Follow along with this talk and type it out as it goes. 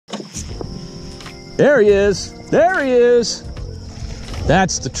There he is. There he is.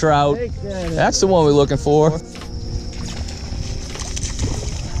 That's the trout. That's the one we're looking for.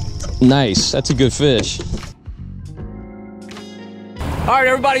 Nice. That's a good fish. All right,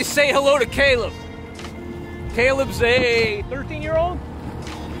 everybody, say hello to Caleb. Caleb's a 13-year-old?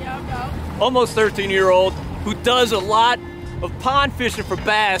 Yeah, about. Almost 13-year-old who does a lot of pond fishing for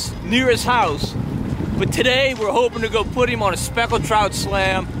bass near his house. But today we're hoping to go put him on a speckled trout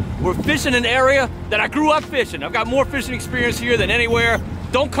slam. We're fishing an area that I grew up fishing. I've got more fishing experience here than anywhere.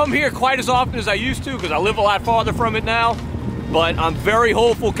 Don't come here quite as often as I used to because I live a lot farther from it now. But I'm very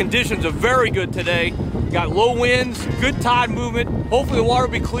hopeful. Conditions are very good today. Got low winds, good tide movement. Hopefully the water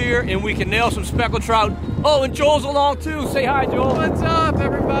will be clear and we can nail some speckled trout. Oh, and Joel's along too. Say hi, Joel. What's up,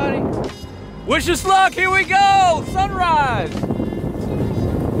 everybody? Wish us luck. Here we go. Sunrise.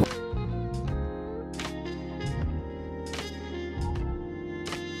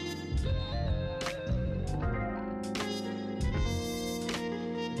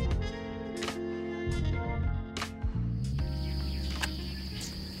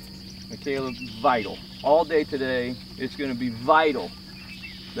 Caleb, vital. All day today, it's going to be vital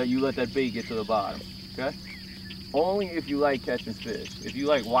that you let that bait get to the bottom, okay? Only if you like catching fish. If you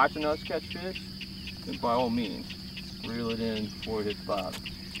like watching us catch fish, then by all means, reel it in before it hits bottom.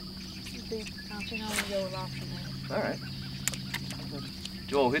 All right.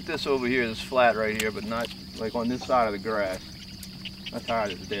 Joel, hit this over here, this flat right here, but not like on this side of the grass. That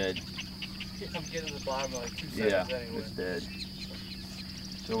tide is dead. I'm getting to the bottom in like 2 seconds anyway. It's dead.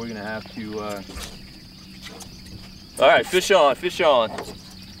 So we're gonna have to, all right, fish on, fish on.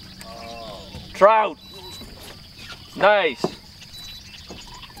 Oh. Trout. Nice.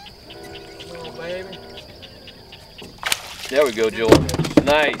 Oh, baby. There we go, Joel.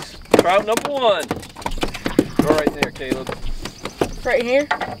 Nice. Trout number one. Go right there, Caleb. Right here?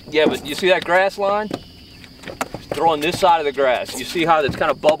 Yeah, but you see that grass line? Throw on this side of the grass. You see how it's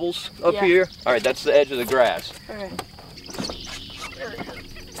kind of bubbles up here? All right, that's the edge of the grass. Okay.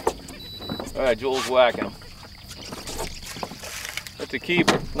 All right, Joel's whacking him. That's a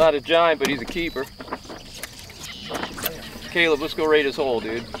keeper. Not a giant, but he's a keeper. Caleb, let's go rate his hole,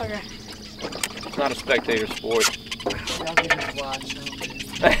 dude. Okay. It's not a spectator sport. I'll give you a watch.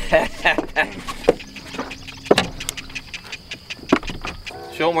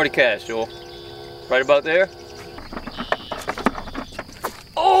 Show him where to cast, Joel. Right about there.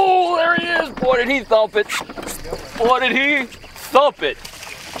 Oh, there he is. Boy, did he thump it. Boy, did he thump it.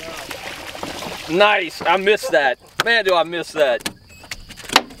 Nice. I missed that. Man, do I miss that.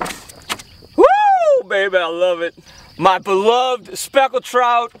 Woo, baby, I love it. My beloved speckled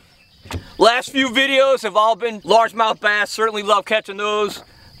trout. Last few videos have all been largemouth bass. Certainly love catching those.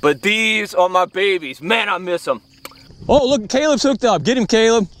 But these are my babies. Man, I miss them. Oh, look, Caleb's hooked up. Get him,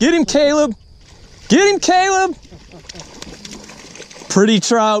 Caleb. Get him, Caleb. Get him, Caleb. Pretty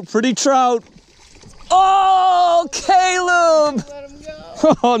trout, pretty trout. Oh, Caleb. Let him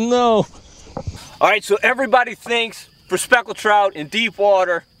go. Oh, no. All right, so everybody thinks for speckled trout in deep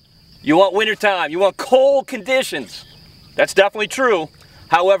water, you want wintertime, you want cold conditions. That's definitely true.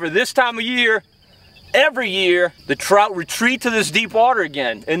 However, this time of year, every year, the trout retreat to this deep water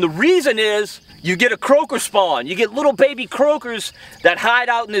again. And the reason is you get a croaker spawn. You get little baby croakers that hide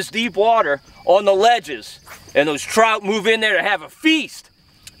out in this deep water on the ledges. And those trout move in there to have a feast.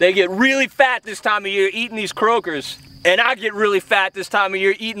 They get really fat this time of year eating these croakers. And I get really fat this time of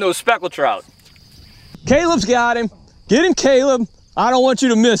year eating those speckled trout. Caleb's got him. Get him, Caleb. I don't want you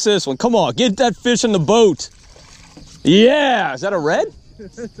to miss this one. Come on, get that fish in the boat. Yeah, is that a red?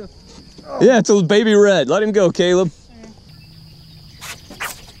 Yeah, it's a baby red. Let him go, Caleb.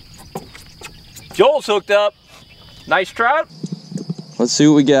 Joel's hooked up. Nice trout. Let's see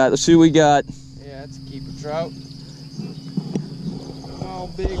what we got. Let's see what we got. Yeah, it's a keeper trout. Oh,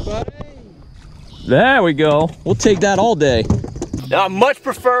 big buddy. There we go. We'll take that all day. Now, I much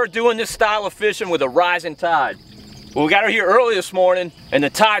prefer doing this style of fishing with a rising tide. Well, we got here early this morning, and the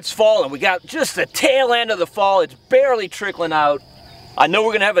tide's falling. We got just the tail end of the fall. It's barely trickling out. I know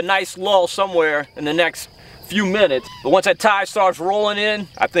we're gonna have a nice lull somewhere in the next few minutes, but once that tide starts rolling in,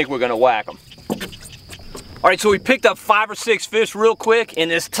 I think we're gonna whack them. All right, so we picked up 5 or 6 fish real quick,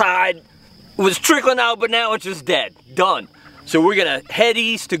 and this tide was trickling out, but now it's just dead, done. So we're gonna head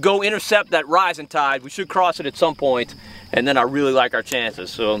east to go intercept that rising tide. We should cross it at some point, and then I really like our chances.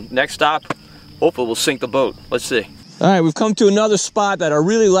 So next stop, hopefully we'll sink the boat. Let's see. All right, we've come to another spot that I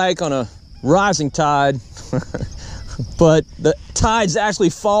really like on a rising tide, but the tide's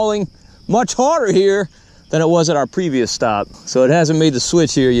actually falling much harder here than it was at our previous stop. So it hasn't made the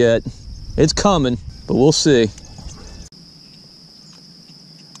switch here yet. It's coming, but we'll see.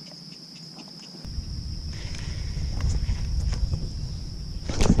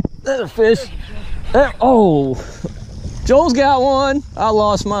 There's a fish. There, oh, Joel's got one. I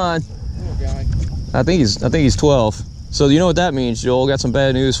lost mine. I think he's 12. So you know what that means, Joel? Got some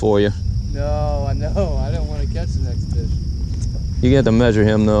bad news for you. No, I know. I don't want to catch the next fish. You get to measure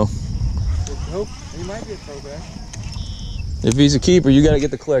him though. Nope. He might be a throwback. If he's a keeper, you got to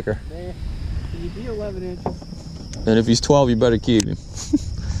get the clicker. Man, can you be 11 inches? And if he's 12, you better keep him.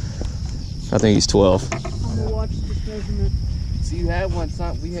 I think he's 12. I'm gonna watch this measurement. So you had one.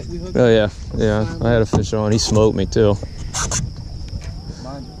 We hooked. Oh yeah, yeah. I had a fish on. He smoked me too.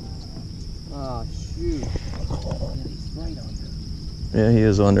 Oh shoot! Yeah, he's right under. Yeah, he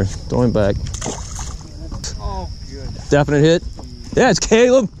is under. Throw him back. Oh, good. Definite hit. Yeah, it's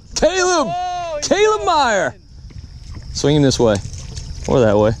Caleb. Caleb. Oh, Caleb Meyer. Swing him this way, or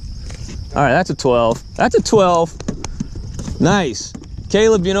that way. All right, that's a 12. That's a 12. Nice.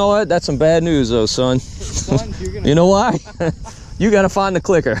 Caleb, you know what? That's some bad news though, son. You know why? You got to find the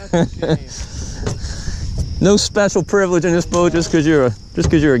clicker. No special privilege in this boat just because you're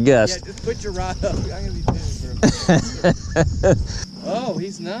a guest. Yeah, just put your rod up. I'm gonna be pissed for him. Oh,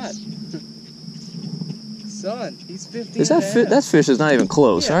 he's not. Son, he's 15. Is that fish is not even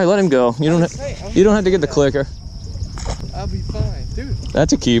close. Yeah. All right, let him go. You don't have to get the clicker. I'll be fine, dude.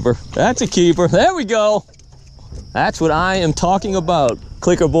 That's a keeper. That's a keeper. There we go. That's what I am talking about.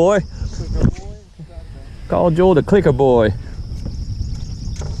 Clicker boy. Clicker boy. Call Joel the clicker boy.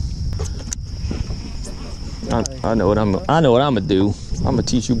 I know what I'm gonna do. I'm gonna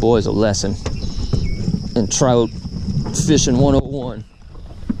teach you boys a lesson in trout fishing 101.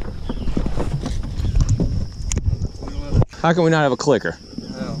 How can we not have a clicker?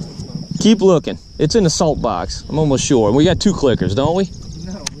 No. Keep looking. It's in the salt box. I'm almost sure. We got 2 clickers, don't we?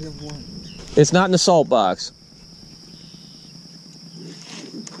 No, we have 1. It's not in the salt box.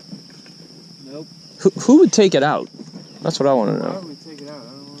 Nope. Who would take it out? That's what I want to know. Why would we take it out? I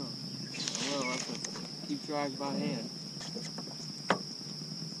don't know. Well, I'll have to keep track by hand.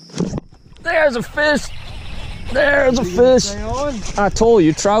 There's a fish. There's a You gonna fish. stay on? I told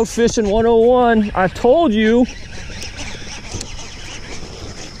you, trout fishing 101. I told you.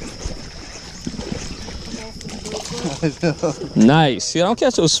 Nice. See, I don't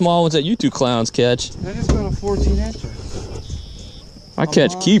catch those small ones that you 2 clowns catch. I just got a 14-incher. I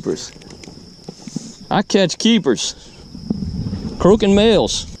catch keepers. I catch keepers. Croaking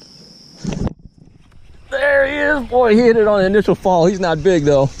males. There he is. Boy, he hit it on the initial fall. He's not big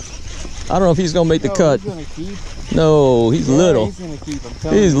though. I don't know if he's gonna make the cut. He's gonna keep. No, he's little. He's gonna keep. I'm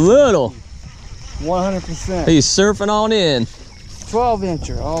telling He's you. little. 100%. He's surfing on in.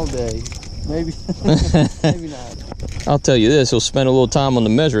 12-incher all day. Maybe. Maybe not. I'll tell you this, he'll spend a little time on the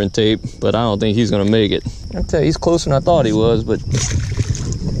measuring tape, but I don't think he's gonna make it. I'll tell you, he's closer than I thought he was, but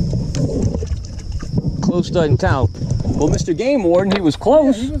close doesn't count. Well, Mr. Game Warden, he was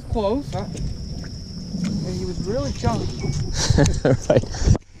close. Yeah, he was close. And he was really chunky. Right.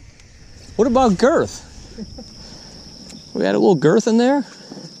 What about girth? We had a little girth in there?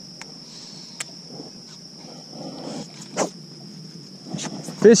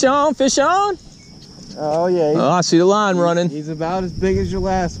 Fish on, fish on. Oh, yeah. Oh, I see the line running. He's about as big as your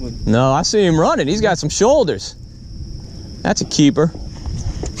last one. No, I see him running. He's got some shoulders. That's a keeper.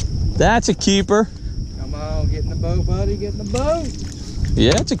 That's a keeper. Come on, get in the boat, buddy. Get in the boat.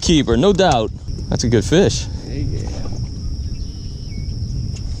 Yeah, it's a keeper, no doubt. That's a good fish. Yeah.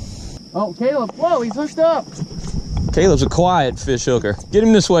 Oh, Caleb. Whoa, he's hooked up. Caleb's a quiet fish hooker. Get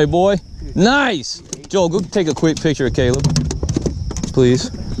him this way, boy. Nice. Joel, go take a quick picture of Caleb,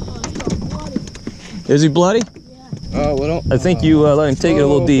 please. Is he bloody? Yeah. Oh, well, I think you let him take it a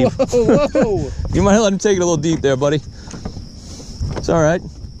little deep. Whoa, whoa. You might let him take it a little deep there, buddy. It's all right.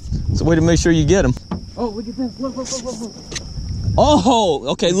 It's a way to make sure you get him. Oh, look at this. Look. Oh,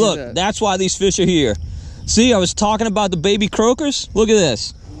 okay, Look at look. that. That's why these fish are here. See, I was talking about the baby croakers. Look at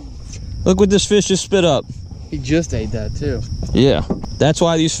this. Look what this fish just spit up. He just ate that, too. Yeah, that's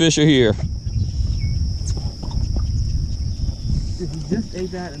why these fish are here. Dude, he just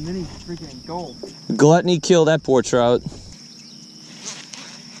ate that and then he freaking engulfed. Gluttony killed that poor trout.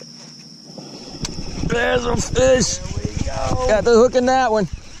 There's a fish. There we go. Got the hook in that one.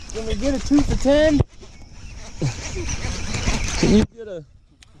 Can we get a 2 for 10? Can you get a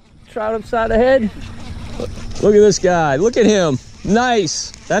trout upside the head? Look at this guy. Look at him.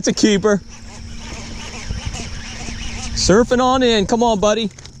 Nice. That's a keeper. Surfing on in. Come on, buddy.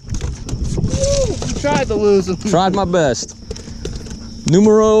 You tried to lose him. Tried my best.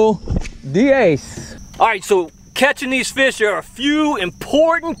 Numero 10. All right, so catching these fish, there are a few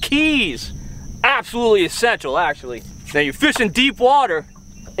important keys. Absolutely essential, actually. Now, you fish in deep water,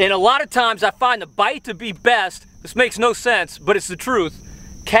 and a lot of times I find the bite to be best. This makes no sense, but it's the truth.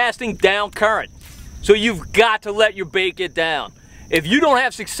 casting down current. So you've got to let your bait get down. If you don't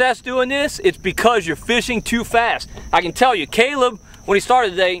have success doing this, it's because you're fishing too fast. I can tell you, Caleb, when he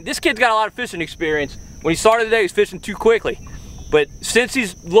started today, this kid's got a lot of fishing experience. When he started today, he's fishing too quickly. But since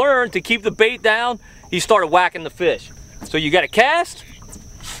he's learned to keep the bait down, he started whacking the fish. So you got to cast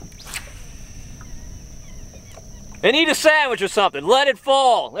and eat a sandwich or something. Let it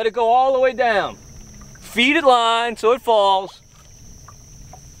fall. Let it go all the way down. Feed it line so it falls.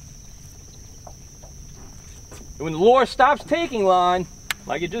 And when the lure stops taking line,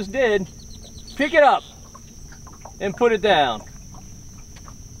 like it just did, pick it up and put it down.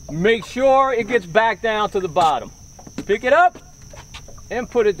 Make sure it gets back down to the bottom. Pick it up and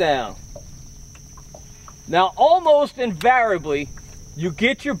put it down. Now, almost invariably, you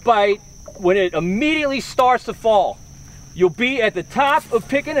get your bite when it immediately starts to fall. You'll be at the top of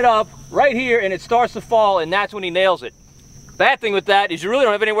picking it up right here and it starts to fall, and that's when he nails it. Bad thing with that is you really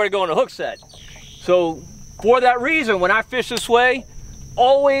don't have anywhere to go in a hook set. So for that reason, when I fish this way,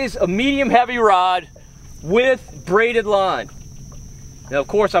 always a medium heavy rod with braided line. Now, of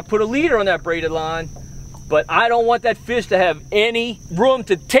course, I put a leader on that braided line, but I don't want that fish to have any room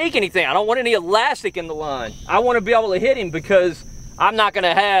to take anything. I don't want any elastic in the line. I want to be able to hit him because I'm not going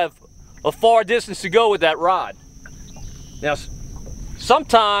to have a far distance to go with that rod. Now,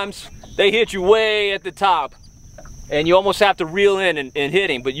 sometimes they hit you way at the top and you almost have to reel in and hit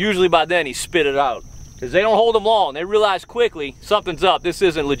him, but usually by then he spit it out. Because they don't hold them long. They realize quickly something's up. This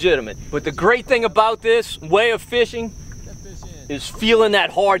isn't legitimate. But the great thing about this way of fishing is feeling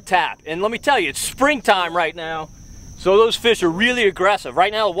that hard tap. And let me tell you, it's springtime right now, so those fish are really aggressive.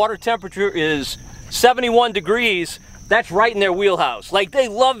 Right now the water temperature is 71 degrees. That's right in their wheelhouse. Like, they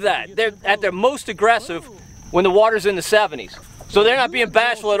love that. They're at their most aggressive when the water's in the 70s. So they're not being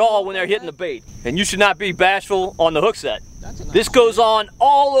bashful at all when they're hitting the bait. And you should not be bashful on the hook set. This goes on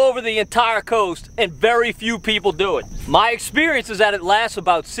all over the entire coast and very few people do it. My experience is that it lasts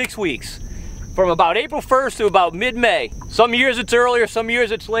about 6 weeks. From about April 1st to about mid-May. Some years it's earlier, some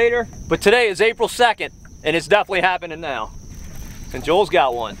years it's later. But today is April 2nd and it's definitely happening now. And Joel's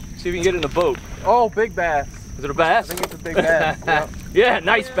got one. See if we can get in the boat. Oh, big bass. Is it a bass? I think it's a big bass. Yep. Yeah,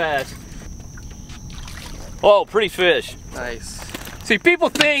 nice bass. Oh, pretty fish. Nice. See, people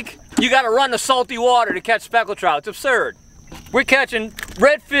think you got to run to salty water to catch speckled trout. It's absurd. We're catching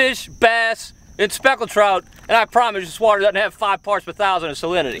redfish, bass, and speckled trout, and I promise this water doesn't have 5 parts per thousand of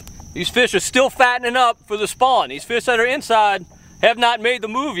salinity. These fish are still fattening up for the spawn. These fish that are inside have not made the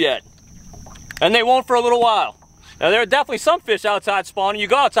move yet, and they won't for a little while. Now, there are definitely some fish outside spawning. You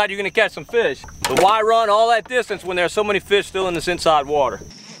go outside, you're going to catch some fish. But why run all that distance when there are so many fish still in this inside water?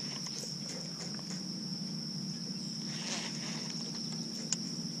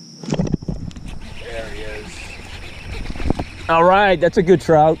 There he is. All right, that's a good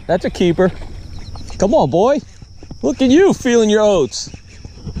trout. That's a keeper. Come on, boy. Look at you feeling your oats.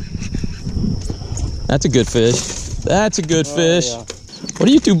 That's a good fish. That's a good fish. Yeah. What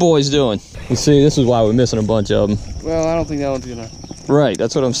are you two boys doing? You see, this is why we're missing a bunch of them. Well, I don't think that one's gonna. Right,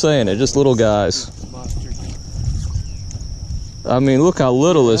 that's what I'm saying. They're just little guys. I mean, look how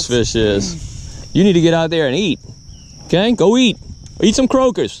little this fish is. You need to get out there and eat. Okay, go eat. Eat some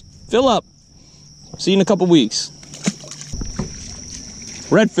croakers. Fill up. See you in a couple weeks.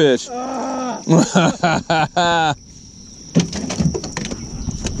 Redfish.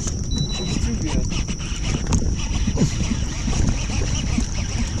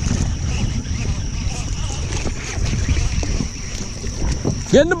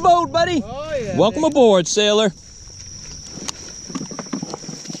 Get in the boat, buddy. Oh, yeah, welcome aboard, sailor.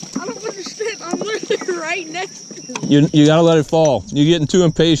 I don't understand. I'm literally right next to him. You gotta let it fall. You're getting too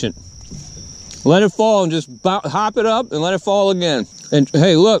impatient. Let it fall and just hop it up and let it fall again. And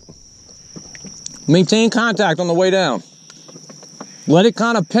hey, look, maintain contact on the way down. Let it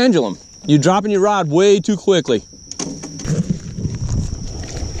kind of pendulum. You're dropping your rod way too quickly.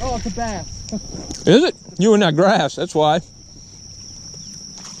 Oh, it's a bass. Is it? You in that grass, that's why.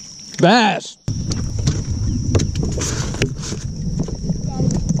 Bass.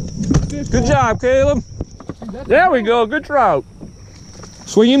 Good job, Caleb. There we go, good trout.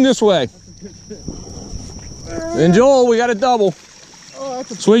 Swing him this way. And Joel, we got a double.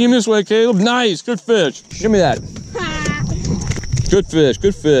 Swing him this way, Caleb. Nice, good fish. Give me that. Good fish,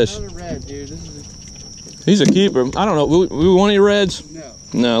 good fish. Another red, dude. He's a keeper. I don't know, we want any reds? No.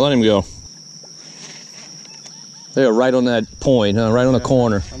 No, let him go. They are right on that point, huh? Right on the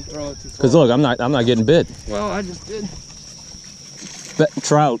corner. I'm throwing it too far. Because look, I'm not getting bit. Well, I just did.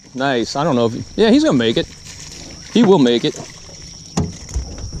 Trout, nice. I don't know if yeah, he's gonna make it. He will make it.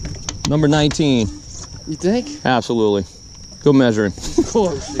 Number 19. You think? Absolutely. Go measure him. Of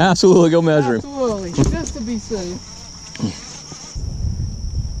course. Dude. Absolutely, go measure him. Absolutely. Just to be safe.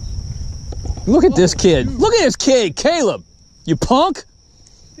 Look at this kid. Look at this kid, Caleb. You punk.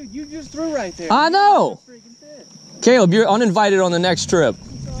 Dude, you just threw right there. I know. Caleb, you're uninvited on the next trip.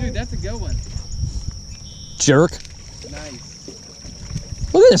 Dude, that's a good one. Jerk. Nice.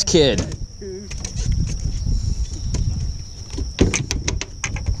 Look at this kid.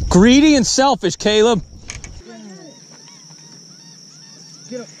 Greedy and selfish, Caleb.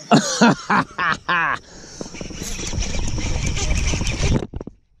 Get up.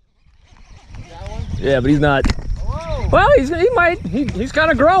 Yeah, but he's not. Whoa. Well, he's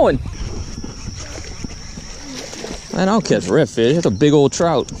kind of growing. Man, I don't catch redfish. That's a big old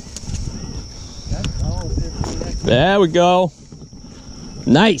trout. There we go.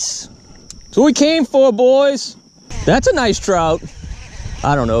 Nice. That's what we came for, boys. That's a nice trout.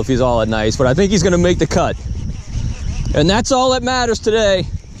 I don't know if he's all that nice, but I think he's going to make the cut. And that's all that matters today.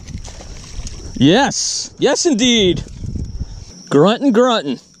 Yes. Yes, indeed. Grunting,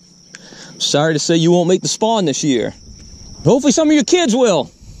 grunting. Sorry to say you won't make the spawn this year. Hopefully some of your kids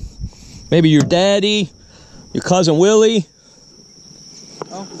will. Maybe your daddy, your cousin Willie.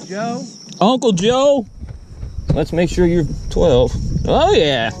 Uncle Joe. Uncle Joe. Let's make sure you're 12. Oh,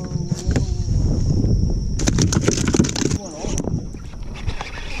 yeah.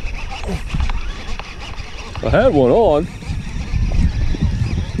 I had one on.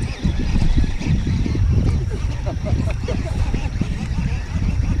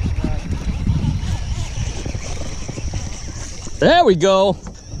 There we go.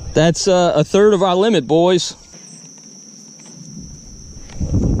 That's a third of our limit, boys.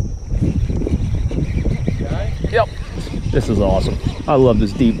 Yep. This is awesome. I love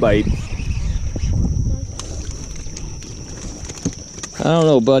this deep bite. I don't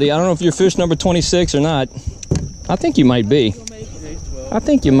know, buddy. I don't know if you're fish number 26 or not. I think you might be. I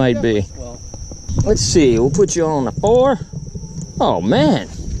think you might be. Let's see. We'll put you on a 4. Oh, man.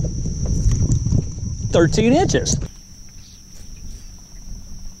 13 inches.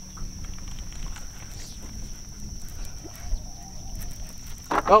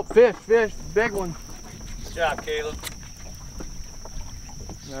 Oh, fish, big one. Good job, Caleb.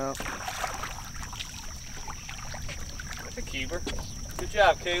 No. That's a keeper. Good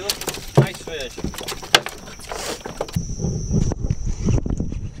job, Caleb. Nice fish.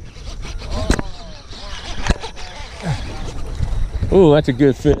 Ooh, that's a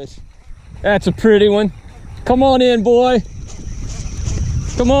good fish. That's a pretty one. Come on in, boy.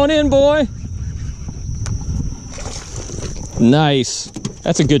 Come on in, boy. Nice.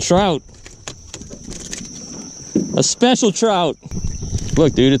 That's a good trout. A special trout.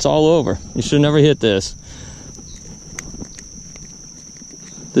 Look, dude, it's all over. You should never hit this.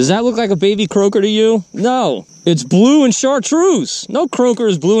 Does that look like a baby croaker to you? No, it's blue and chartreuse. No croaker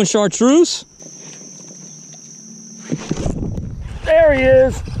is blue and chartreuse. There he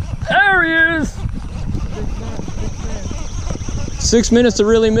is. There he is. 6 minutes to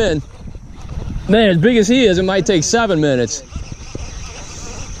reel him in. Man, as big as he is, it might take 7 minutes.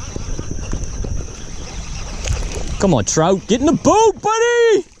 Come on, Trout, get in the boat,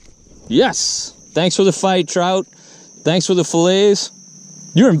 buddy! Yes. Thanks for the fight, Trout. Thanks for the fillets.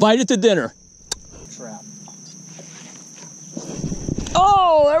 You're invited to dinner. Trap.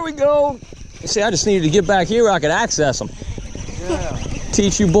 Oh, there we go. See, I just needed to get back here where I could access them. Yeah.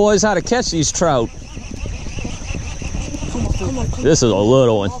 Teach you boys how to catch these trout. This is a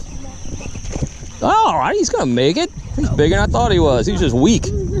little one. Oh, all right, he's gonna make it. He's bigger than I thought he was. He's just weak.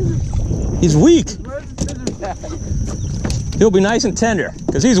 He's weak. He'll be nice and tender,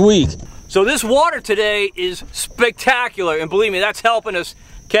 because he's weak. So this water today is spectacular, and believe me, that's helping us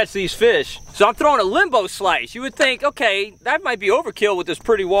catch these fish. So I'm throwing a limbo slice. You would think, okay, that might be overkill with this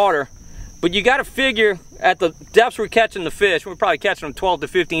pretty water, but you gotta figure at the depths we're catching the fish, we're probably catching them 12 to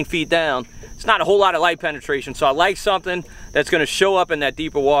 15 feet down. It's not a whole lot of light penetration, so I like something that's gonna show up in that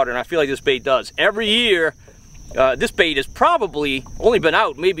deeper water, and I feel like this bait does. Every year, this bait has probably only been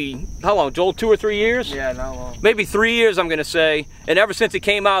out maybe, how long, Joel, 2 or 3 years? Yeah, not long. Maybe 3 years, I'm gonna say. And ever since it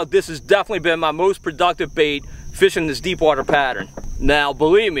came out, this has definitely been my most productive bait fishing this deep water pattern. Now,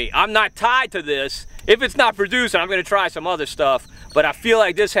 believe me, I'm not tied to this. If it's not producing, I'm gonna try some other stuff. But I feel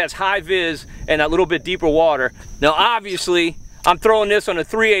like this has high viz and a little bit deeper water. Now, obviously, I'm throwing this on a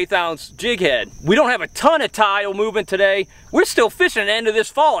 3/8 ounce jig head. We don't have a ton of tidal movement today. We're still fishing at the end of this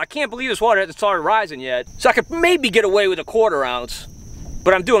fall. I can't believe this water hasn't started rising yet. So I could maybe get away with a 1/4 ounce,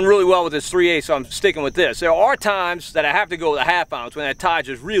 but I'm doing really well with this 3/8, so I'm sticking with this. There are times that I have to go with a 1/2 ounce when that tide's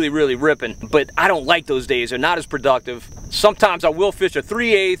just really, really ripping, but I don't like those days. They're not as productive. Sometimes I will fish a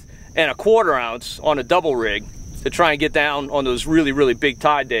 3/8 and a 1/4 ounce on a double rig. to try and get down on those really, really big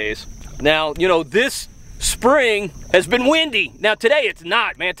tide days. Now, you know, this spring has been windy. Now today it's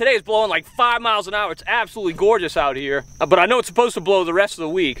not, man. Today it's blowing like 5 miles an hour. It's absolutely gorgeous out here. But I know it's supposed to blow the rest of the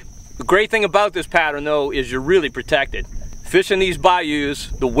week. The great thing about this pattern though is you're really protected. Fishing these bayous,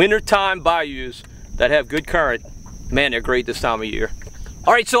 the wintertime bayous that have good current, man, they're great this time of year.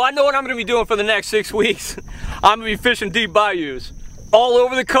 All right, so I know what I'm gonna be doing for the next 6 weeks. I'm gonna be fishing deep bayous all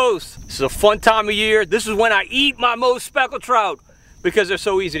over the coast. This is a fun time of year. This is when I eat my most speckled trout because they're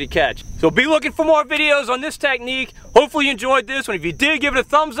so easy to catch. So be looking for more videos on this technique. Hopefully you enjoyed this one. If you did, give it a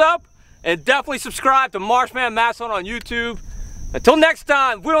thumbs up and definitely subscribe to Marsh Man Masson on YouTube. Until next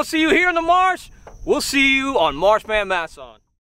time, if we don't see you here in the marsh, we'll see you on Marsh Man Masson.